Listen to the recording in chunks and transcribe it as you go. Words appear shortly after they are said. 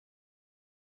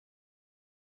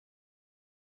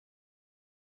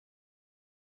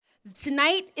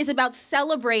Tonight is about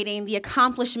celebrating the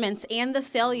accomplishments and the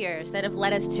failures that have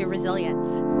led us to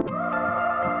resilience.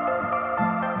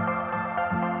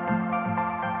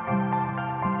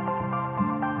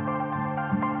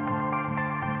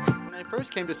 When I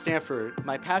first came to Stanford,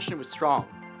 my passion was strong.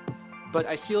 But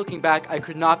I see looking back, I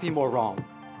could not be more wrong.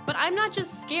 But I'm not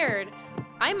just scared,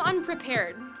 I'm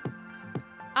unprepared.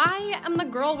 I am the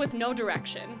girl with no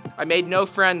direction. I made no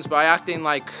friends by acting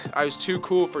like I was too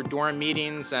cool for dorm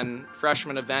meetings and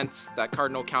freshman events that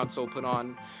Cardinal Council put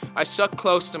on. I stuck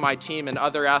close to my team and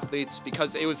other athletes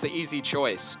because it was the easy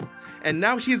choice. And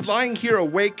now he's lying here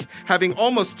awake, having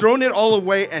almost thrown it all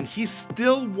away, and he's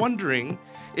still wondering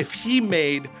if he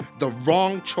made the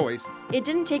wrong choice. It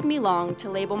didn't take me long to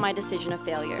label my decision a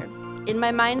failure. In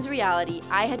my mind's reality,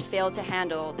 I had failed to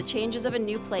handle the changes of a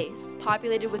new place,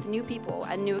 populated with new people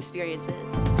and new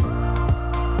experiences.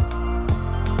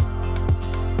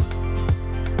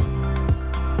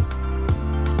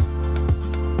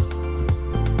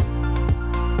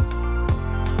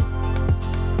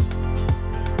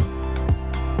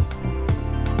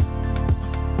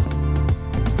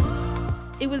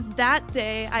 It was that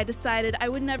day I decided I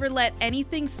would never let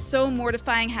anything so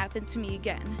mortifying happen to me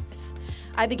again.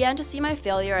 I began to see my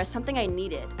failure as something I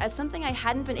needed, as something I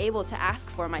hadn't been able to ask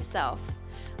for myself.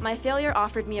 My failure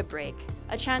offered me a break,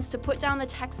 a chance to put down the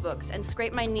textbooks and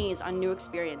scrape my knees on new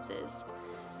experiences.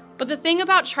 But the thing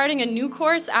about charting a new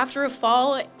course after a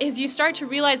fall is you start to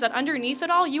realize that underneath it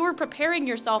all, you were preparing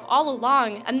yourself all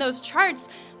along, and those charts,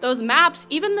 those maps,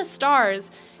 even the stars,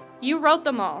 you wrote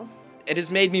them all. It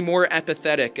has made me more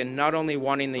empathetic and not only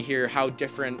wanting to hear how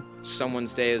different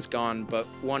someone's day has gone, but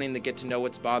wanting to get to know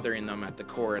what's bothering them at the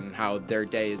core and how their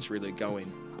day is really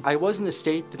going. I was in a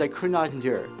state that I could not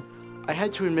endure. I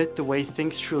had to admit the way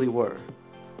things truly were.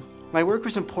 My work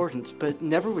was important, but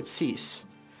never would cease.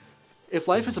 If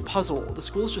life is a puzzle, the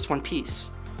school's just one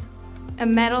piece. A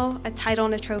medal, a title,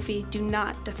 and a trophy do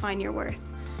not define your worth.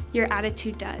 Your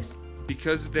attitude does.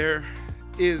 Because there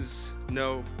is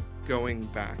no going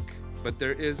back, but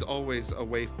there is always a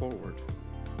way forward.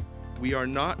 We are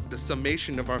not the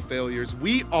summation of our failures.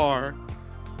 We are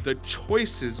the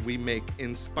choices we make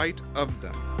in spite of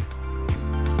them.